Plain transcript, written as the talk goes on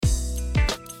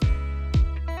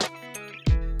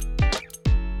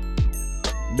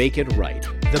Make It Right,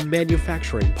 the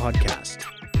manufacturing podcast.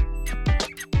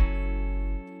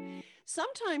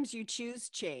 Sometimes you choose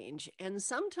change, and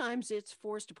sometimes it's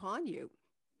forced upon you.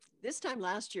 This time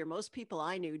last year, most people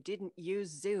I knew didn't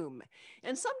use Zoom,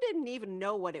 and some didn't even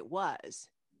know what it was.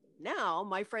 Now,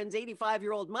 my friend's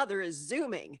 85-year-old mother is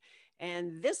Zooming,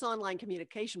 and this online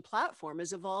communication platform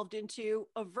has evolved into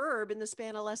a verb in the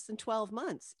span of less than 12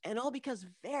 months. And all because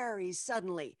very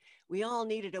suddenly, we all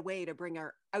needed a way to bring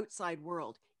our outside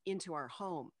world into our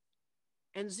home.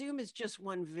 And Zoom is just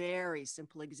one very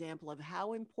simple example of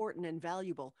how important and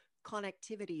valuable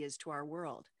connectivity is to our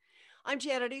world. I'm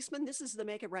Janet Eastman. This is the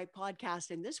Make It Right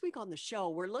podcast. And this week on the show,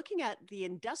 we're looking at the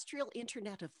industrial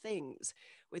Internet of Things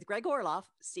with Greg Orloff,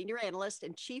 Senior Analyst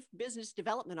and Chief Business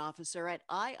Development Officer at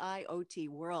IIoT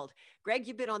World. Greg,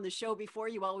 you've been on the show before.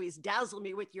 You always dazzle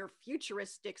me with your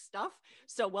futuristic stuff.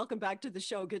 So welcome back to the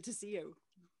show. Good to see you.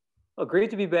 Oh, great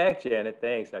to be back, Janet.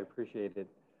 Thanks. I appreciate it.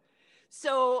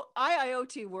 So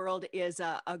IIoT World is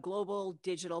a global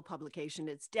digital publication.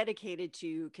 It's dedicated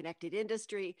to connected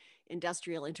industry,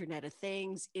 industrial Internet of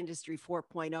Things, Industry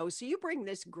 4.0. So you bring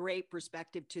this great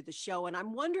perspective to the show. And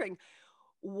I'm wondering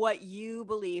what you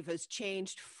believe has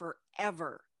changed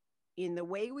forever in the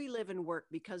way we live and work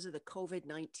because of the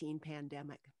COVID-19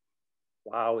 pandemic.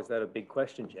 Wow, is that a big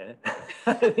question, Janet?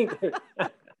 I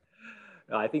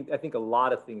think a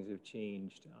lot of things have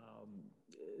changed.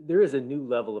 There is a new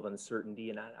level of uncertainty,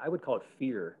 and I would call it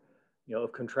fear,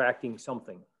 of contracting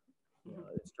something.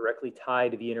 It's directly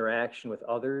tied to the interaction with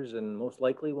others, and most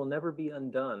likely will never be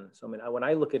undone. So, when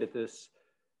I look at it,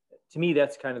 to me,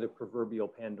 that's kind of the proverbial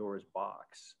Pandora's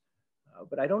box.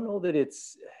 But I don't know that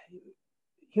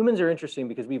humans are interesting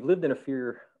because we've lived in a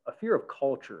fear of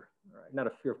culture, right? Not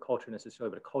a fear of culture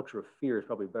necessarily, but a culture of fear is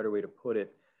probably a better way to put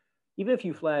it. Even if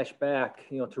you flash back,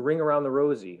 to Ring Around the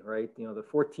Rosie, right? The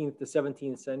 14th to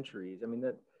 17th centuries.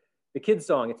 The kids'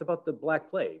 song, it's about the Black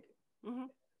Plague. Mm-hmm.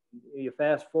 You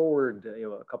fast forward,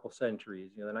 a couple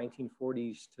centuries, the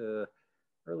 1940s to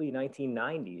early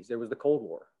 1990s, there was the Cold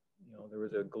War. There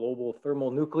was a global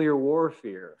thermonuclear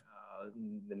warfare.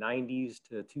 In the 90s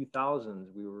to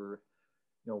 2000s, we were,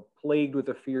 plagued with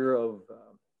the fear of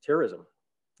terrorism,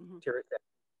 terrorist.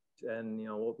 And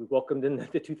we welcomed in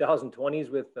the 2020s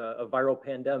with a viral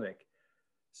pandemic.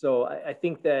 So I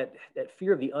think that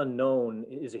fear of the unknown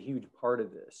is a huge part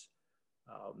of this.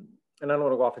 And I don't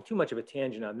want to go off on too much of a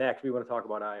tangent on that because we want to talk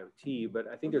about IoT, but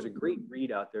I think there's a great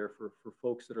read out there for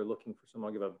folks that are looking for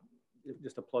someone. I'll give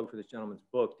just a plug for this gentleman's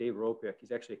book, Dave Ropick.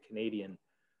 He's actually a Canadian.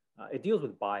 It deals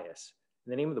with bias.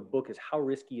 And the name of the book is How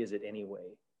Risky Is It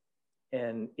Anyway?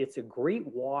 And it's a great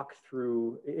walk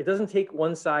through, it doesn't take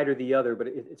one side or the other, but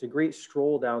it's a great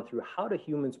stroll down through how do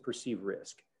humans perceive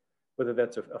risk, whether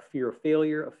that's a fear of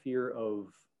failure, a fear of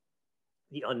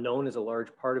the unknown is a large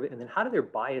part of it. And then how do their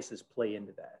biases play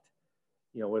into that?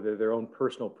 Whether their own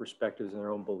personal perspectives and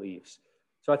their own beliefs.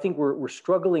 So I think we're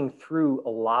struggling through a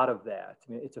lot of that.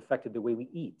 It's affected the way we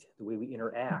eat, the way we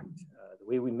interact, the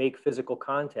way we make physical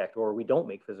contact, or we don't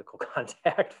make physical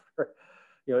contact for,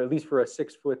 at least for a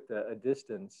 6 foot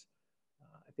distance.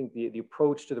 I think the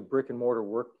approach to the brick and mortar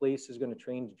workplace is going to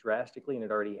change drastically, and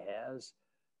it already has.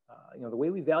 The way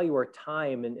we value our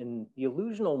time and the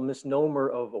illusional misnomer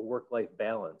of a work-life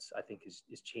balance, I think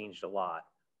is changed a lot.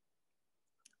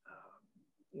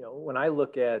 When I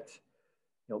look at,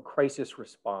 crisis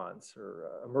response or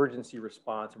emergency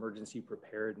response, emergency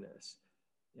preparedness,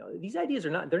 these ideas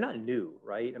they're not new,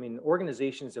 right?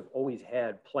 Organizations have always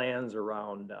had plans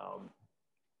around,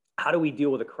 how do we deal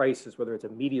with a crisis, whether it's a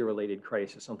media-related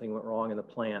crisis, something went wrong in the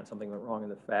plant, something went wrong in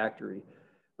the factory.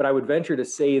 But I would venture to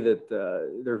say that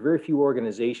there are very few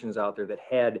organizations out there that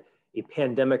had a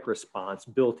pandemic response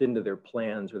built into their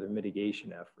plans or their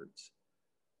mitigation efforts.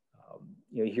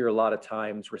 You hear a lot of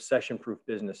times recession-proof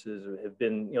businesses have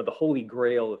been, the holy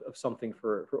grail of something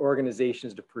for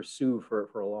organizations to pursue for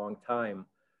a long time.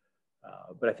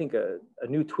 But I think a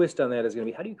new twist on that is going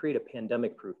to be, how do you create a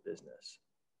pandemic-proof business?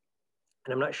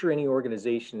 And I'm not sure any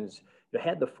organizations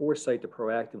had the foresight to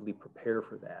proactively prepare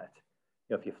for that.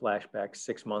 If you flash back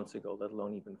 6 months ago, let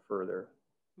alone even further.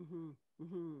 Mm-hmm.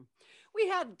 Mm-hmm. We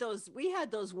had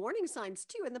those warning signs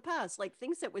too in the past, like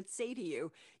things that would say to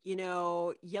you, you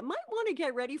might want to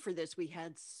get ready for this. We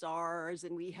had SARS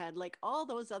and we had like all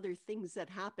those other things that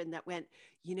happened that went,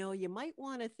 you might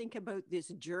want to think about this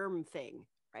germ thing,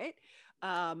 right?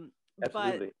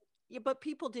 Absolutely. But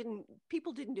people didn't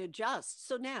adjust.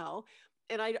 So now,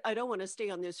 and I don't want to stay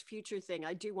on this future thing.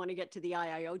 I do want to get to the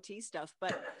IIoT stuff,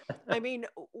 but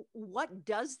what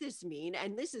does this mean?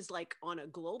 And this is like on a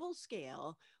global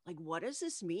scale, like what does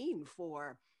this mean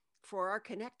for our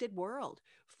connected world,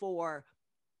 for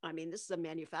I mean, this is a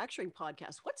manufacturing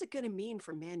podcast. What's it going to mean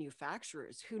for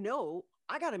manufacturers who know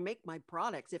I got to make my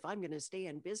products if I'm going to stay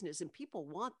in business and people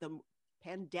want them,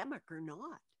 pandemic or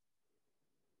not?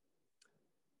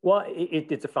 Well,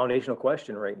 it's a foundational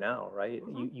question right now, right?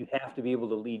 Mm-hmm. You have to be able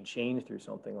to lead change through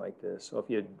something like this. So if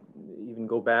you even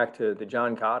go back to the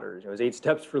John Cotter's, it was 8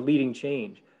 steps for leading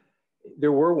change.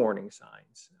 There were warning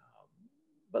signs.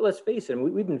 But let's face it,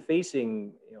 we've been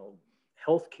facing,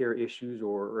 healthcare issues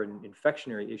or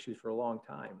infectionary issues for a long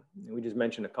time. And we just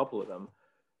mentioned a couple of them.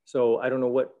 So I don't know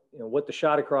what the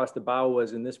shot across the bow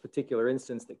was in this particular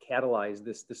instance that catalyzed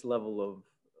this level of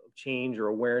change or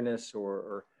awareness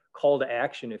or call to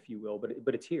action, if you will,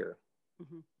 but it's here.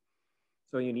 Mm-hmm.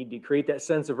 So you need to create that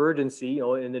sense of urgency,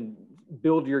 and then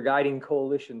build your guiding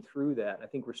coalition through that. I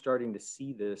think we're starting to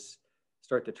see this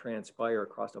start to transpire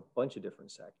across a bunch of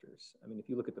different sectors. I mean, if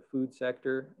you look at the food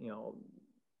sector,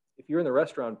 if you're in the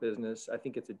restaurant business, I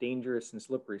think it's a dangerous and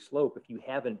slippery slope if you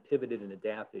haven't pivoted and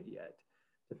adapted yet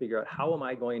to figure out how am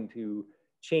I going to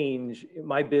change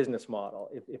my business model.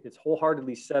 If it's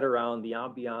wholeheartedly set around the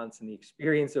ambiance and the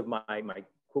experience of my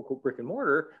quote, quote, brick and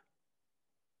mortar,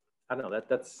 I don't know,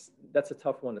 that's a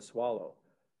tough one to swallow.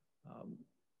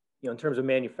 In terms of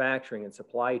manufacturing and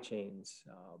supply chains,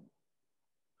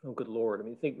 oh, good Lord. I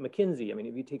mean, think McKinsey. I mean,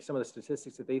 if you take some of the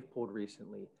statistics that they've pulled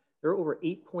recently, there are over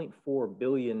 8.4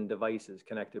 billion devices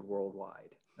connected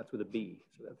worldwide. That's with a B.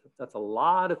 So that's a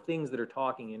lot of things that are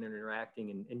talking and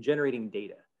interacting and generating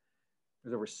data.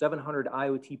 There's over 700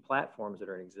 IoT platforms that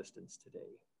are in existence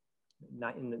today.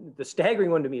 The staggering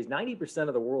one to me is 90%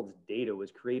 of the world's data was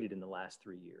created in the last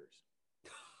 3 years.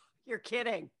 You're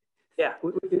kidding. Yeah,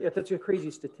 that's a crazy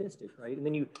statistic, right? And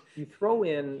then you throw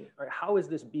in, how is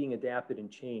this being adapted and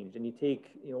changed? And you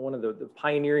take, one of the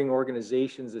pioneering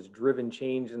organizations that's driven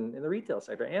change in the retail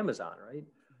sector, Amazon, right?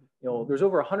 There's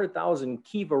over 100,000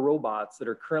 Kiva robots that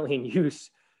are currently in use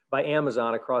by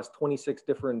Amazon across 26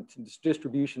 different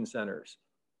distribution centers.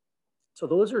 So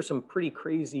those are some pretty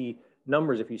crazy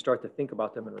numbers if you start to think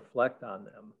about them and reflect on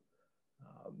them.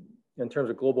 In terms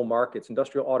of global markets,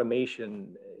 industrial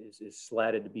automation is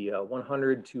slatted to be a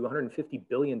 $100 to $150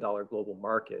 billion global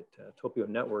market. Topio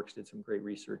Networks did some great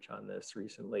research on this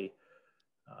recently.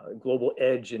 Global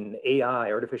edge and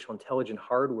AI, artificial intelligence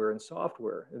hardware and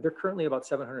software, they're currently about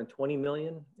 720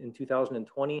 million in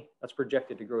 2020. That's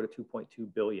projected to grow to 2.2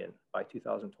 billion by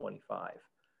 2025.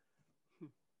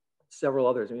 Several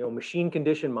others, machine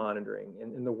condition monitoring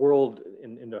in the world,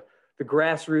 in the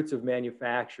grassroots of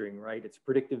manufacturing, right? It's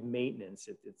predictive maintenance.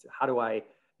 It's how do I,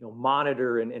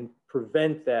 monitor and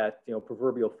prevent that,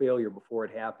 proverbial failure before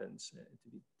it happens,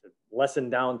 to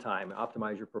lessen downtime,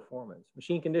 optimize your performance.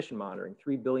 Machine condition monitoring,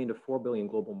 3 billion to 4 billion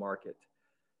global market.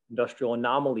 Industrial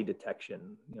anomaly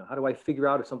detection. How do I figure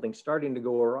out if something's starting to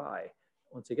go awry?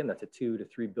 Once again, that's a $2 to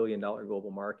 $3 billion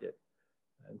global market.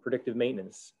 And predictive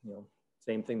maintenance,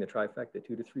 same thing, the trifecta, $2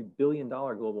 to $3 billion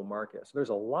global market. So there's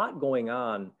a lot going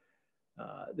on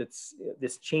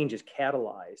this change is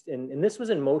catalyzed. And this was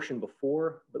in motion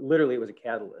before, but literally it was a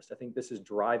catalyst. I think this is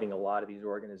driving a lot of these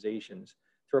organizations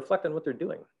to reflect on what they're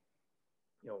doing.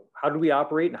 How do we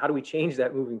operate and how do we change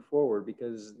that moving forward?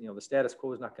 Because, the status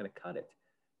quo is not going to cut it.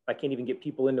 I can't even get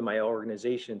people into my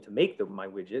organization to make my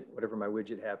widget, whatever my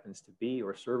widget happens to be,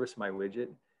 or service my widget,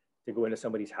 to go into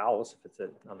somebody's house if it's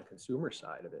on the consumer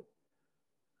side of it.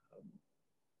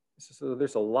 So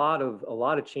there's a lot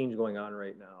of change going on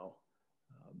right now.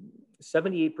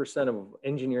 78% of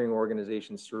engineering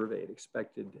organizations surveyed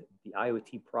expected the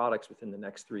IoT products within the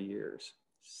next 3 years.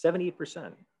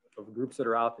 78% of groups that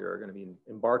are out there are going to be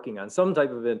embarking on some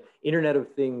type of an Internet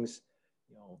of Things,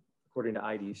 according to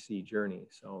IDC journey.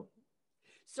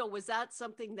 So was that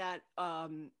something that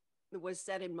was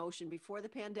set in motion before the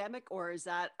pandemic, or is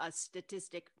that a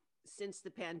statistic since the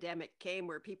pandemic came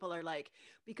where people are like,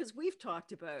 because we've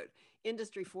talked about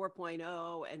Industry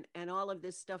 4.0 and all of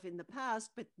this stuff in the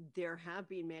past, but there have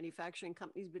been manufacturing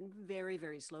companies been very,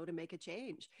 very slow to make a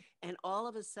change. And all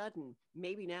of a sudden,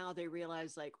 maybe now they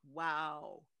realize like,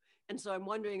 wow. And so I'm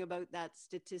wondering about that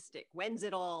statistic. When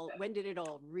did it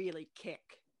all really kick?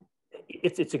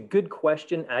 It's a good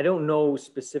question. I don't know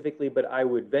specifically, but I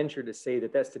would venture to say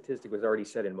that statistic was already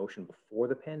set in motion before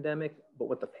the pandemic. But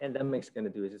what the pandemic's going to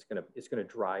do is it's going to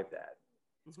drive that.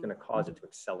 It's going to cause it to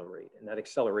accelerate, and that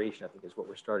acceleration, I think, is what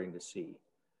we're starting to see.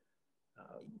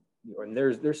 And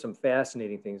there's some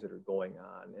fascinating things that are going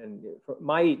on. And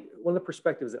one of the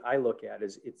perspectives that I look at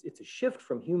is it's a shift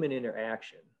from human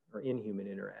interaction or inhuman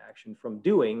interaction, from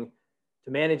doing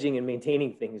to managing and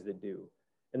maintaining things that do.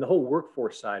 And the whole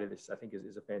workforce side of this, I think,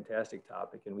 is a fantastic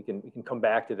topic, and we can come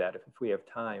back to that if we have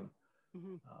time.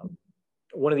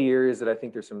 one of the areas that I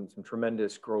think there's some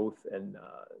tremendous growth and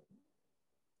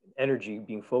energy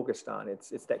being focused on.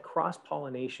 It's that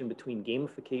cross-pollination between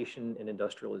gamification and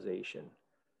industrialization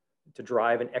to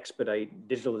drive and expedite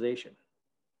digitalization.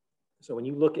 So when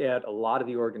you look at a lot of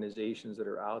the organizations that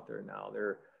are out there now,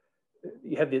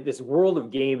 you have this world of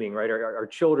gaming, right? Our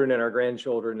children and our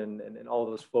grandchildren and all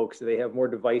of those folks, they have more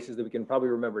devices that we can probably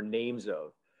remember names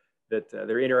of, that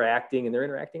they're interacting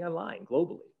online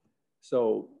globally.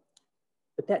 So,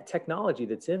 but that technology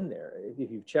that's in there,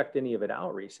 if you've checked any of it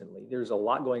out recently, there's a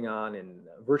lot going on in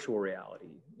virtual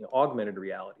reality. Augmented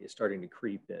reality is starting to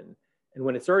creep in. And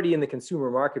when it's already in the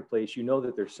consumer marketplace, you know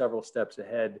that there's several steps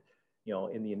ahead,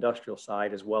 in the industrial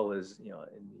side, as well as, in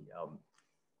the,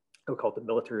 I would call it the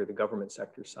military or the government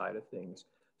sector side of things.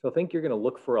 So I think you're going to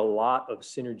look for a lot of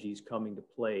synergies coming to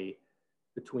play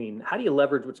between how do you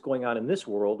leverage what's going on in this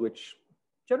world, which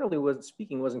generally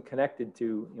wasn't connected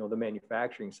to, the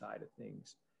manufacturing side of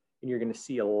things. And you're going to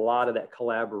see a lot of that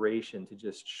collaboration to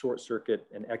just short circuit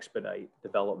and expedite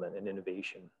development and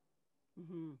innovation.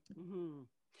 Mm-hmm, mm-hmm.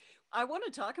 I want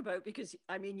to talk about, because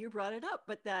I mean, you brought it up,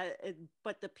 but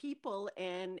the people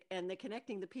and the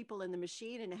connecting the people and the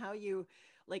machine, and how you,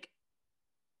 like,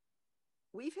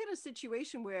 we've hit a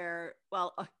situation where,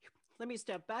 well, let me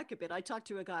step back a bit. I talked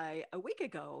to a guy a week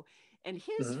ago, and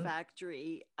his Mm-hmm.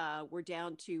 factory, we're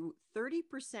down to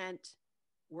 30%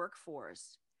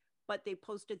 workforce, but they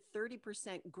posted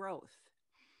 30% growth,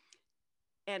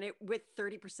 and it with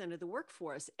 30% of the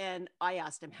workforce. And I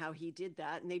asked him how he did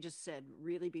that, and they just said,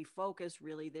 really be focused,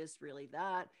 really this, really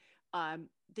that.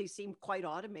 They seem quite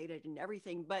automated and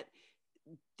everything, but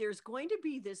there's going to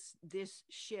be this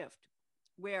shift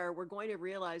where we're going to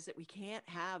realize that we can't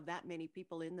have that many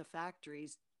people in the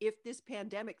factories if this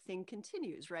pandemic thing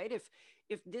continues, right?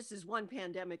 If this is one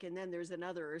pandemic and then there's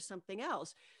another or something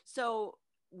else. So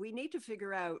we need to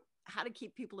figure out how to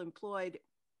keep people employed,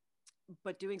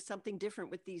 but doing something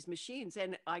different with these machines.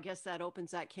 And I guess that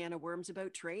opens that can of worms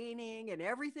about training and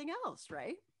everything else,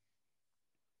 right?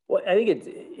 Well, I think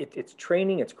it's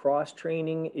training, it's cross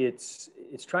training, it's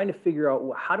trying to figure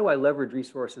out, how do I leverage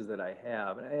resources that I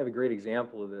have. And I have a great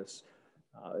example of this.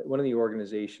 One of the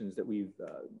organizations that we've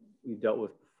dealt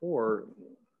with before,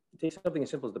 take something as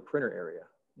simple as the printer area.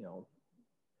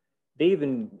 They've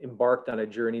embarked on a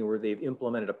journey where they've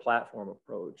implemented a platform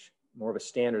approach, more of a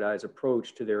standardized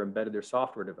approach to their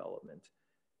software development.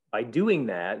 By doing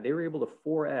that, they were able to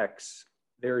 4x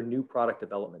their new product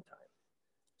development time.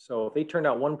 So if they turned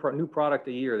out one new product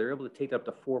a year, they're able to take up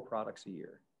to 4 products a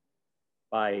year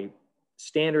by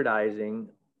standardizing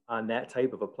on that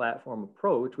type of a platform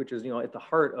approach, which is, at the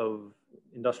heart of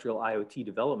industrial IoT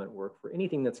development work for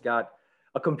anything that's got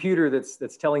a computer that's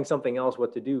telling something else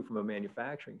what to do from a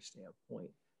manufacturing standpoint.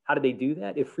 How did they do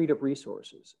that? It freed up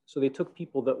resources. So they took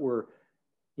people that were,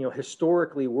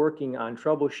 historically working on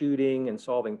troubleshooting and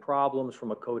solving problems from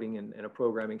a coding and a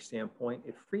programming standpoint.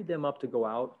 It freed them up to go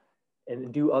out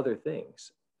and do other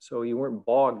things. So you weren't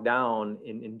bogged down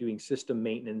in doing system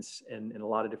maintenance and a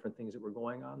lot of different things that were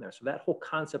going on there. So that whole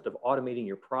concept of automating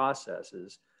your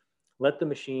processes, let the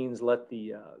machines, let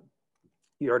the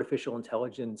artificial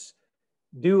intelligence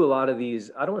do a lot of these,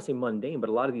 I don't want to say mundane, but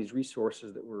a lot of these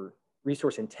resources that were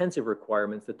resource intensive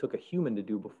requirements that took a human to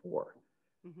do before.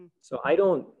 Mm-hmm. So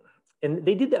and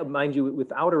they did that, mind you,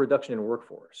 without a reduction in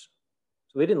workforce.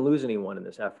 So they didn't lose anyone in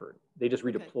this effort. They just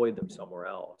redeployed them somewhere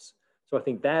else. So I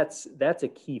think that's a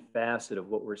key facet of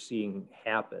what we're seeing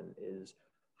happen is,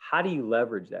 how do you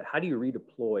leverage that? How do you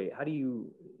redeploy?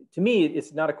 To me,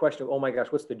 it's not a question of, oh my gosh,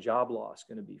 what's the job loss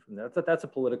going to be from that? That's a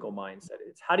political mindset.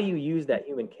 It's how do you use that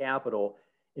human capital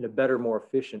in a better, more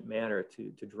efficient manner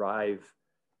to drive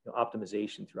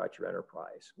optimization throughout your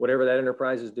enterprise, whatever that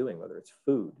enterprise is doing, whether it's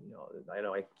food. I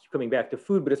know I keep coming back to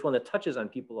food, but it's one that touches on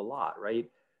people a lot, right?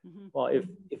 Mm-hmm. Well,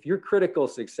 if your critical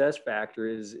success factor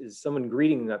is someone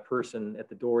greeting that person at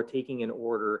the door, taking an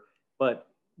order, but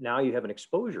now you have an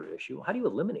exposure issue, how do you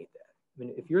eliminate that? I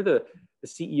mean, if you're the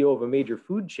CEO of a major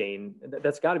food chain,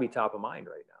 that's got to be top of mind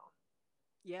right now.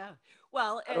 Yeah.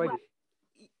 Well,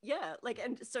 yeah,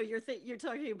 and so you're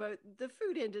talking about the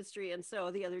food industry. And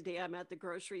so the other day I'm at the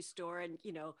grocery store, and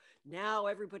now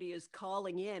everybody is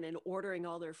calling in and ordering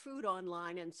all their food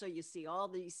online, and so you see all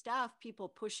these staff people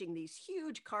pushing these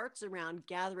huge carts around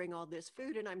gathering all this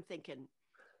food, and I'm thinking,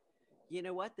 you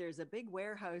know what, there's a big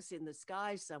warehouse in the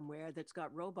sky somewhere that's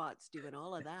got robots doing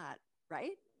all of that,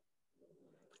 right?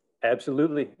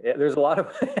 Absolutely. Yeah, there's a lot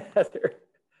of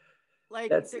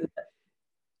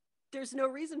there's no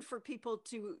reason for people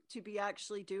to be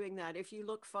actually doing that. If you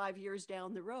look 5 years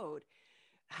down the road,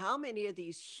 how many of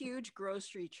these huge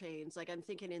grocery chains, like I'm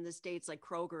thinking in the States, like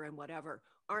Kroger and whatever,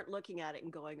 aren't looking at it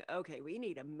and going, okay, we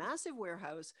need a massive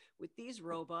warehouse with these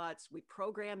robots. We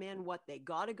program in what they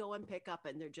got to go and pick up,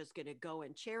 and they're just going to go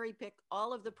and cherry pick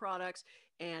all of the products,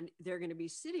 and they're going to be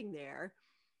sitting there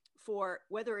for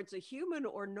whether it's a human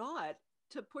or not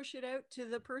to push it out to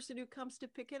the person who comes to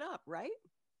pick it up, right?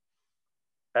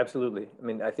 Absolutely. I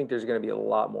mean, I think there's going to be a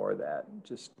lot more of that. It's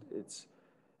just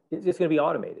going to be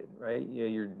automated, right?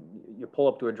 You pull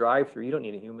up to a drive-through, you don't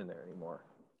need a human there anymore.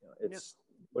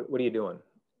 What are you doing?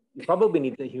 You probably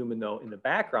need the human though in the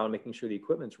background, making sure the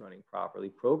equipment's running properly,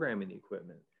 programming the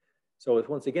equipment. So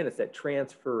once again, it's that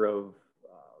transfer of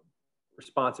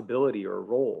responsibility or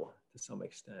role to some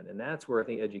extent, and that's where I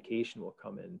think education will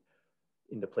come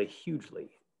into play hugely.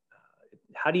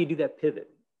 How do you do that pivot?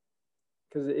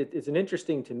 Because it's an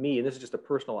interesting to me, and this is just a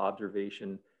personal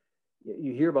observation.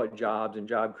 You hear about jobs and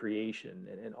job creation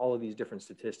and all of these different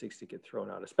statistics that get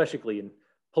thrown out, especially in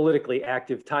politically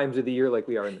active times of the year like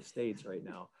we are in the States right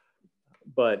now.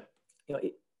 But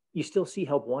you still see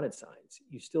help wanted signs.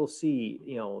 You still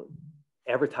see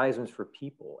advertisements for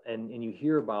people, and you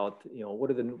hear about what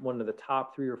are one of the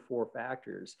top 3 or 4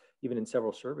 factors, even in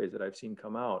several surveys that I've seen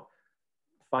come out,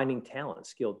 finding talent,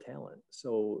 skilled talent.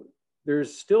 So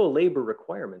there's still labor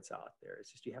requirements out there.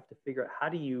 It's just you have to figure out how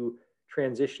do you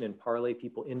transition and parlay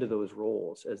people into those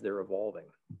roles as they're evolving.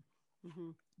 Mm-hmm.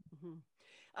 Mm-hmm.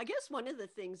 I guess one of the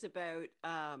things about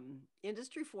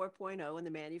Industry 4.0 in the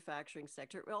manufacturing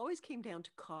sector, it always came down to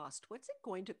cost. What's it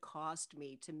going to cost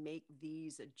me to make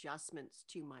these adjustments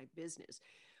to my business?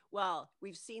 Well,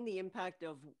 we've seen the impact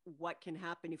of what can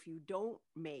happen if you don't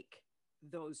make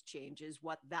those changes,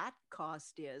 what that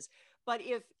cost is. But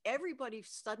if everybody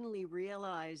suddenly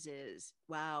realizes,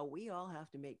 wow, we all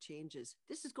have to make changes,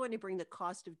 this is going to bring the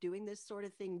cost of doing this sort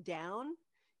of thing down.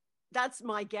 That's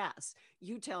my guess.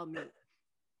 You tell me.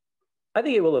 I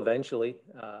think it will eventually.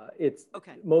 It's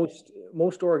okay.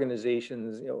 Most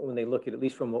organizations, when they look at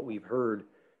least from what we've heard,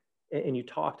 and you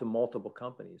talk to multiple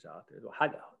companies out there,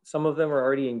 some of them are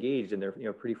already engaged and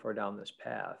they're pretty far down this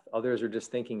path. Others are just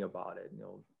thinking about it,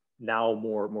 now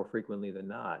more frequently than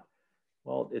not.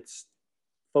 Well, it's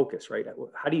focus, right?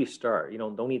 How do you start?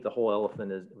 Don't eat the whole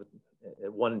elephant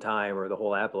at one time or the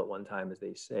whole apple at one time, as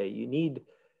they say. You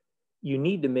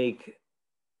need to make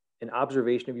an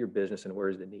observation of your business and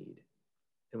where's the need.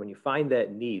 And when you find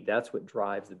that need, that's what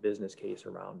drives the business case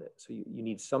around it. So you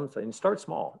need something, and start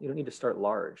small. You don't need to start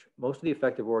large. Most of the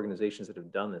effective organizations that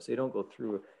have done this, they don't go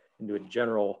through into a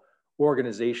general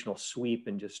organizational sweep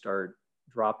and just start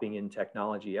dropping in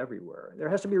technology everywhere. There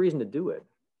has to be a reason to do it.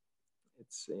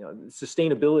 It's,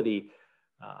 sustainability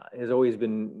has always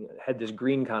had this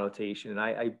green connotation. And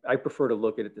I prefer to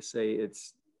look at it to say it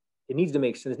needs to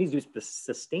make sense. It needs to be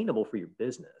sustainable for your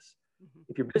business.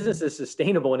 If your business is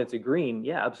sustainable and it's a green,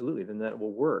 yeah, absolutely, then that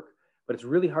will work. But it's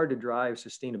really hard to drive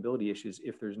sustainability issues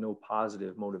if there's no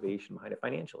positive motivation behind it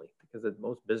financially, because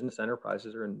most business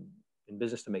enterprises are in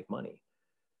business to make money.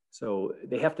 So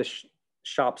they have to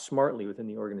shop smartly within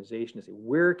the organization to say,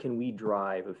 where can we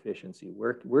drive efficiency?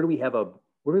 Where do we have a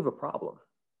problem?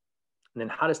 And then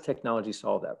how does technology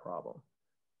solve that problem?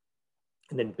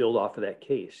 And then build off of that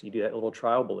case. You do that little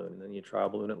trial balloon, and then you trial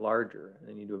balloon it larger, and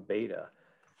then you do a beta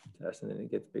test, and then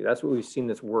it gets big. That's what we've seen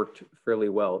that's worked fairly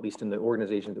well, at least in the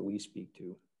organizations that we speak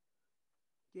to.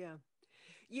 Yeah.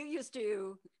 You used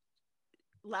to,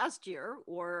 last year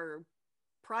or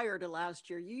prior to last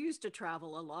year, you used to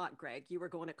travel a lot, Greg. You were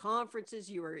going to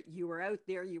conferences, you were out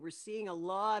there, you were seeing a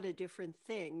lot of different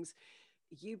things.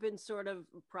 You've been sort of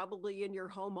probably in your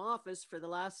home office for the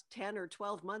last 10 or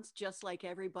 12 months, just like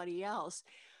everybody else.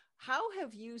 How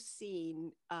have you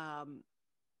seen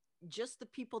just the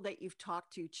people that you've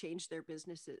talked to change their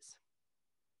businesses?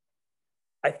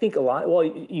 I think a lot. Well,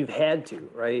 you've had to,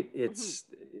 right? It's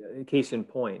a case in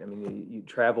point. I mean, you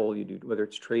travel, you do, whether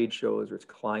it's trade shows or it's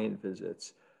client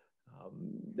visits.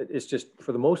 It's just,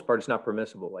 for the most part, it's not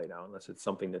permissible right now unless it's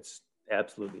something that's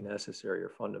absolutely necessary or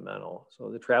fundamental.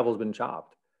 So the travel's been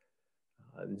chopped.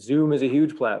 Zoom is a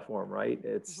huge platform, right?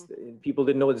 People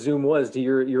didn't know what Zoom was to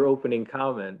your opening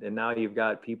comment, and now you've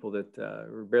got people that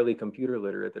are barely computer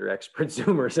literate that are expert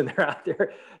Zoomers, and they're out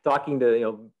there talking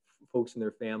to folks and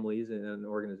their families and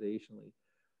organizationally.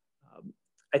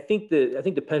 I think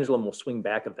the pendulum will swing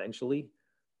back eventually,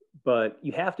 but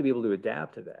you have to be able to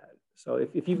adapt to that. So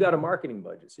if you've got a marketing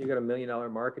budget, so you've got $1 million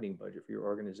marketing budget for your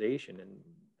organization, and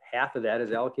half of that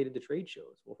is allocated to trade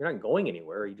shows. Well, if you're not going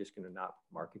anywhere, are you just going to not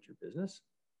market your business?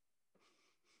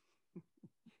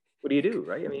 What do you do,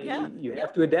 right? I mean, you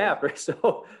have to adapt, right?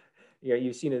 So,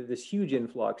 you've seen this huge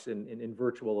influx in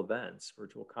virtual events,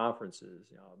 virtual conferences.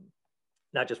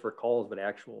 not just for calls, but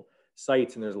actual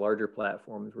sites. And there's larger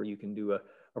platforms where you can do a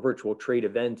virtual trade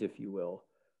event, if you will.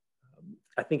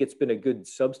 I think it's been a good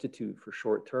substitute for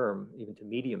short term, even to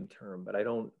medium term, but I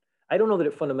don't know that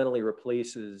it fundamentally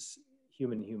replaces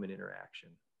human interaction.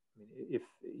 I mean, if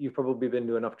you've probably been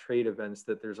to enough trade events,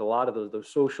 that there's a lot of those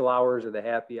social hours or the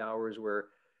happy hours where,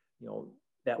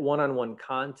 that one-on-one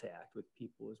contact with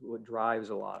people is what drives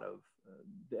a lot of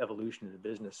the evolution of the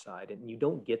business side, and you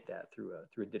don't get that through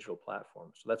a digital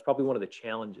platform. So that's probably one of the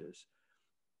challenges,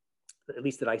 at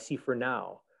least that I see for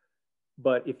now.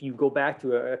 But if you go back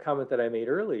to a comment that I made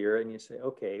earlier, and you say,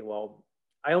 okay, well,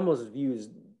 I almost use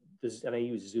this, and I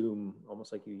use Zoom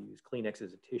almost like you use Kleenex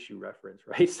as a tissue reference,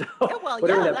 right? So yeah, well,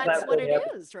 yeah, that's what it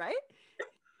is, right?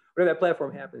 Whatever that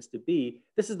platform happens to be,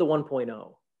 this is the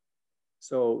 1.0.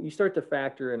 So you start to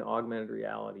factor in augmented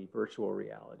reality, virtual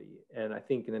reality. And I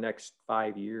think in the next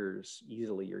 5 years,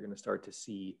 easily, you're going to start to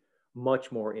see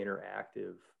much more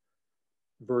interactive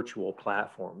virtual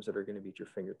platforms that are going to be at your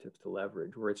fingertips to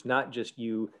leverage, where it's not just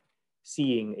you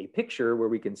seeing a picture where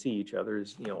we can see each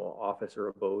other's, office or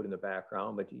abode in the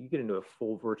background, but you get into a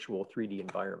full virtual 3D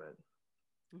environment.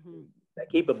 Mm-hmm. That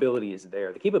capability is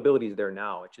there. The capability is there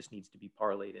now. It just needs to be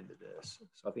parlayed into this.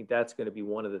 So I think that's going to be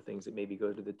one of the things that maybe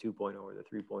goes to the 2.0 or the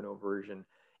 3.0 version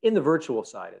in the virtual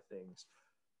side of things.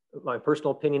 My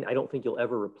personal opinion, I don't think you'll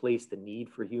ever replace the need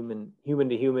for human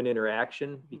to human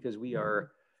interaction, because we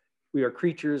are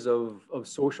creatures of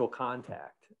social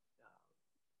contact.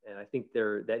 And I think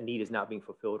that need is not being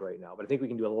fulfilled right now. But I think we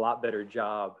can do a lot better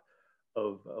job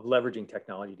of leveraging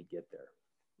technology to get there.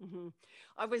 Mm-hmm.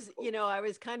 I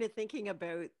was kind of thinking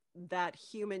about that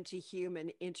human to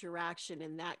human interaction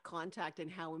and that contact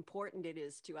and how important it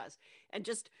is to us. And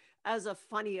just as a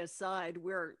funny aside,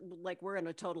 we're in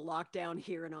a total lockdown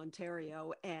here in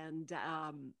Ontario. And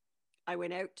I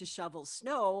went out to shovel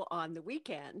snow on the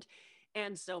weekend.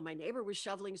 And so my neighbor was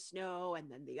shoveling snow, and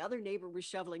then the other neighbor was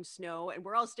shoveling snow, and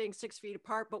we're all staying 6 feet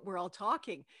apart, but we're all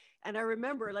talking. And I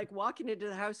remember walking into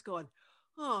the house going,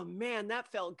 oh man, that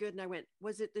felt good. And I went,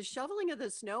 was it the shoveling of the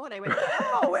snow? And I went,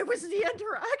 no, it was the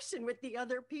interaction with the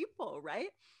other people, right?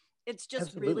 It's just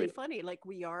Absolutely. Really funny.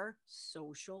 We are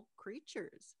social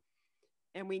creatures,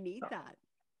 and we need that.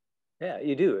 Yeah,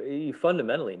 you do. You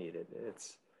fundamentally need it.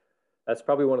 That's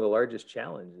probably one of the largest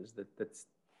challenges that's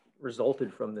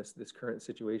resulted from this current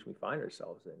situation we find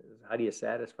ourselves in, is how do you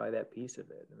satisfy that piece of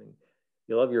it? I mean,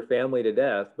 you love your family to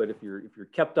death, but if you're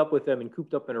kept up with them and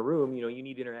cooped up in a room, you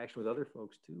need interaction with other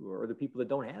folks too, or the people that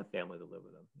don't have family to live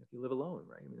with them. If you live alone,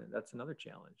 right? I mean, that's another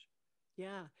challenge.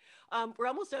 Yeah. We're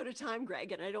almost out of time,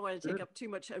 Greg, and I don't want to take up too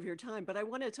much of your time, but I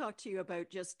want to talk to you about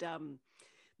just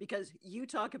because you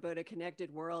talk about a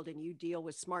connected world and you deal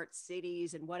with smart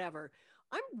cities and whatever.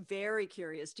 I'm very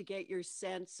curious to get your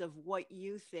sense of what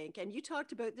you think. And you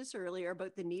talked about this earlier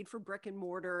about the need for brick and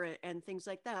mortar and things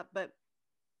like that. But,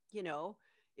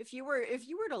 if you were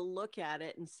to look at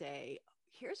it and say,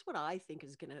 here's what I think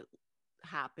is going to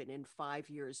happen in 5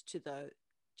 years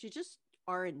to just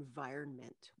our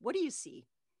environment, what do you see?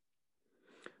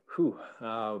 You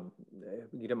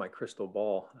get my crystal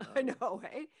ball. I know,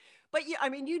 right? But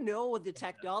the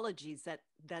technologies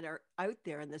that are out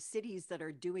there and the cities that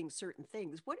are doing certain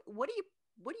things. What do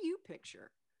you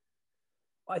picture?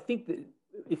 I think that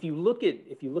if you look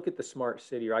at the smart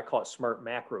city, or I call it smart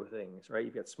macro things, right?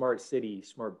 You've got smart city,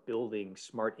 smart buildings,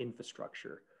 smart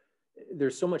infrastructure.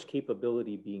 There's so much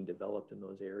capability being developed in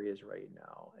those areas right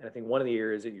now. And I think one of the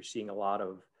areas that you're seeing a lot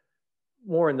of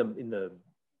more in the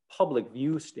public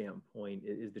view standpoint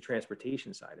is the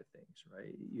transportation side of things,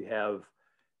 right? You have,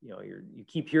 you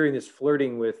keep hearing this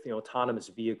flirting with, autonomous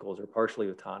vehicles or partially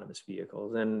autonomous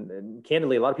vehicles. And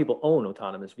candidly, a lot of people own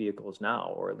autonomous vehicles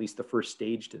now, or at least the first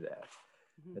stage to that.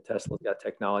 Mm-hmm. Tesla's got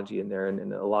technology in there,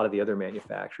 and a lot of the other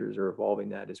manufacturers are evolving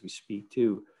that as we speak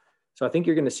too. So I think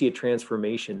you're going to see a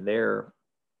transformation there.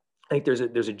 I think there's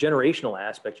a generational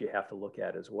aspect you have to look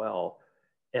at as well.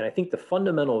 And I think the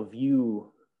fundamental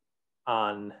view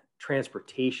on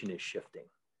transportation is shifting.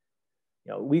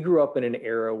 We grew up in an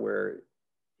era where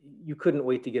you couldn't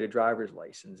wait to get a driver's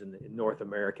license in the North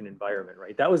American environment,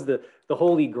 right? That was the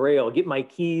holy grail. Get my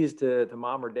keys to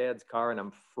mom or dad's car and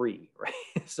I'm free, right?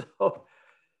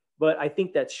 But I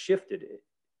think that's shifted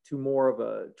to more of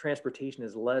a transportation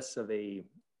is less of a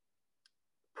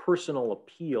personal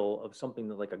appeal of something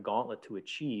that's like a gauntlet to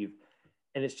achieve.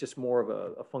 And it's just more of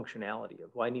a functionality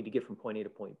of, well, I need to get from point A to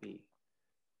point B.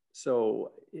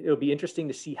 So it'll be interesting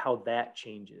to see how that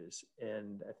changes.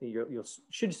 And I think you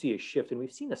should see a shift. And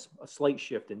we've seen a slight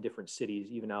shift in different cities,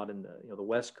 even out in the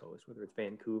West Coast, whether it's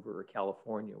Vancouver or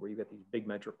California, where you've got these big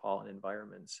metropolitan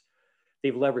environments.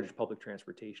 They've leveraged public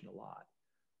transportation a lot.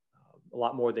 a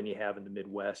lot more than you have in the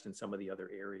Midwest and some of the other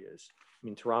areas. I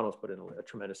mean, Toronto's put in a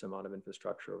tremendous amount of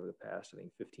infrastructure over the past, I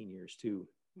think, 15 years too,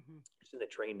 just in the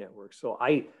train network. So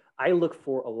I look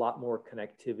for a lot more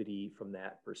connectivity from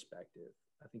that perspective.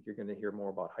 I think you're going to hear more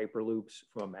about hyperloops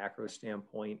from a macro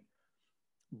standpoint,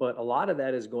 but a lot of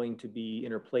that is going to be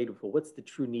interplayed with, well, what's the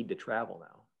true need to travel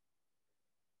now?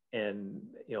 And,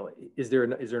 you know, is there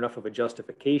enough of a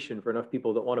justification for enough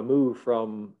people that want to move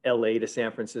from LA to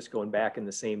San Francisco and back in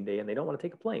the same day, and they don't want to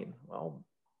take a plane? Well,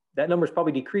 that number's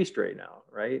probably decreased right now,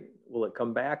 right? Will it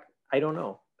come back? I don't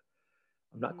know.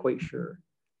 I'm not quite sure.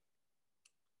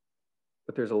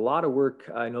 But there's a lot of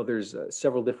work. I know there's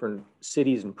several different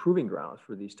cities and proving grounds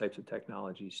for these types of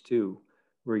technologies too,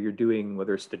 where you're doing,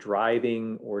 whether it's the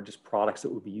driving or just products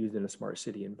that would be used in a smart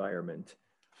city environment.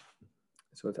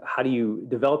 So it's how do you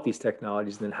develop these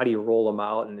technologies, and then how do you roll them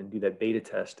out and then do that beta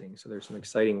testing? So there's some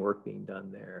exciting work being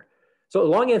done there. So a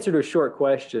long answer to a short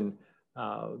question.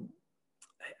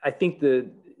 I think the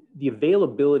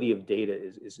availability of data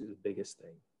is the biggest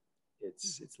thing.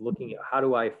 It's looking at how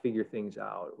do I figure things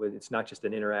out. It's not just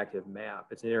an interactive map.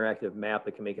 It's an interactive map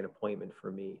that can make an appointment for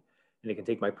me, and it can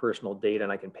take my personal data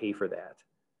and I can pay for that.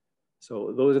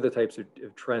 So those are the types of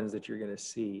trends that you're going to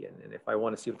see. And if I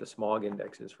want to see what the smog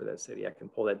index is for that city, I can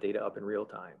pull that data up in real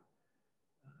time.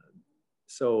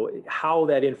 So how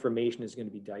that information is going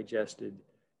to be digested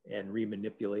and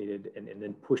remanipulated and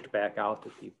then pushed back out to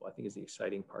people, I think is the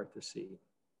exciting part to see.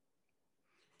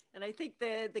 And I think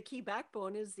the key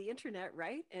backbone is the internet,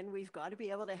 right? And we've got to be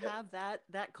able to have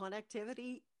that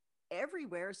connectivity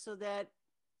everywhere so that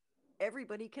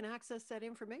everybody can access that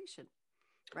information.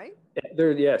 Right?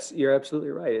 Yes, you're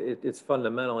absolutely right. It's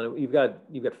fundamental. And you've got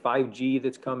 5G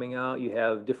that's coming out. You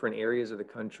have different areas of the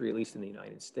country, at least in the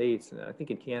United States, and I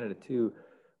think in Canada too,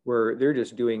 where they're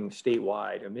just doing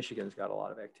statewide. And Michigan's got a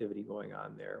lot of activity going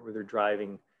on there, where they're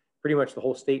driving pretty much the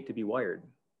whole state to be wired.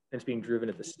 And it's being driven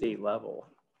at the state level.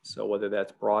 So whether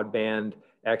that's broadband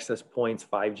access points,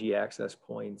 5G access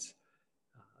points,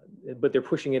 but they're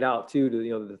pushing it out too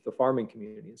to the farming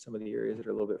community in some of the areas that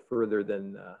are a little bit further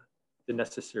than the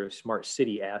necessary smart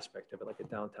city aspect of it, like a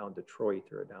downtown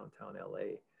Detroit or a downtown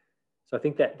LA. So I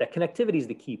think that connectivity is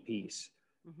the key piece.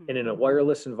 And in a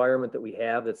wireless environment that we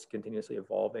have that's continuously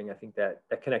evolving, I think that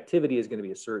connectivity is going to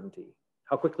be a certainty.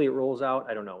 How quickly it rolls out,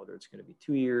 I don't know whether it's going to be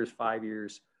 2 years, 5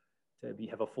 years to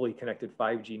have a fully connected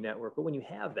 5G network. But when you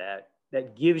have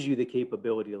that gives you the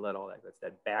capability to let all that's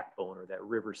that backbone or that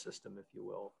river system, if you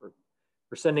will,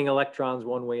 for sending electrons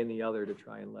one way and the other to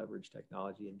try and leverage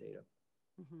technology and data.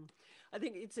 I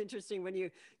think it's interesting when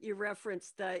you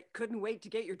referenced that couldn't wait to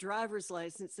get your driver's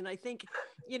license. And I think,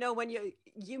 when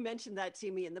you mentioned that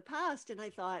to me in the past, and I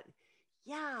thought,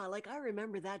 yeah, like I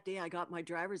remember that day I got my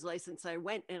driver's license. I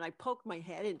went and I poked my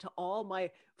head into all my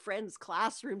friends'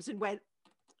 classrooms and went,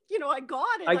 I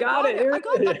got it. I got it. I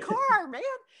got the car, man.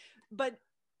 But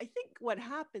I think what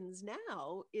happens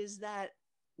now is that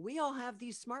we all have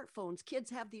these smartphones.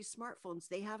 Kids have these smartphones.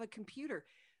 They have a computer.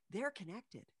 They're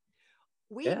connected.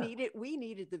 We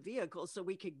needed the vehicle so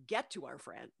we could get to our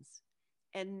friends.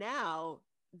 And now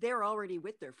they're already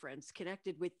with their friends,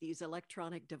 connected with these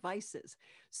electronic devices.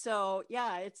 So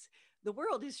yeah, the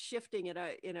world is shifting in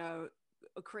a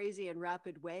crazy and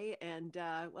rapid way. And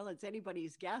well, it's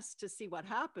anybody's guess to see what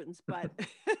happens, but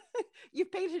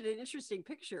you've painted an interesting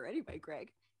picture anyway,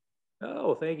 Greg.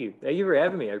 Oh, thank you. Thank you for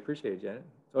having me. I appreciate it, Janet.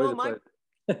 It's always a pleasure.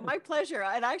 My pleasure.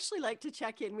 I'd actually like to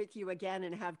check in with you again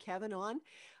and have Kevin on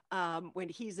when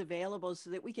he's available so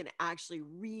that we can actually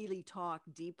really talk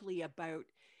deeply about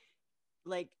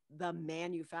like the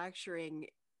manufacturing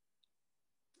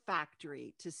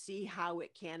factory to see how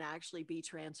it can actually be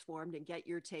transformed and get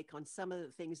your take on some of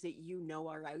the things that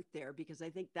are out there, because I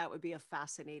think that would be a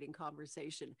fascinating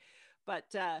conversation. But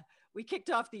we kicked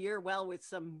off the year well with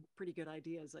some pretty good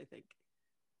ideas, I think.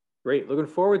 Great. Looking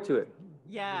forward to it.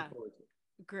 Yeah.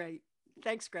 Great.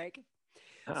 Thanks, Greg.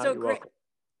 So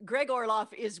Greg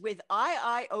Orloff is with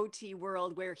IIoT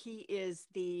World, where he is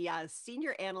the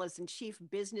Senior Analyst and Chief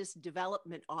Business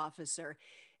Development Officer.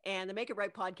 And the Make It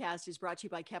Right podcast is brought to you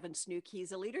by Kevin Snook.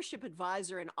 He's a leadership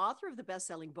advisor and author of the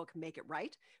best-selling book, Make It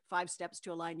Right, 5 Steps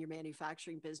to Align Your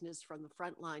Manufacturing Business from the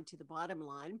Front Line to the Bottom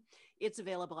Line. It's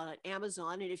available on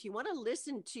Amazon. And if you want to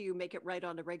listen to Make It Right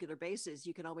on a regular basis,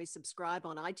 you can always subscribe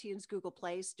on iTunes, Google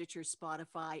Play, Stitcher,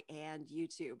 Spotify, and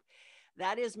YouTube.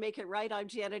 That is Make It Right. I'm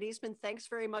Janet Eastman. Thanks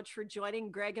very much for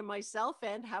joining Greg and myself,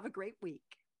 and have a great week.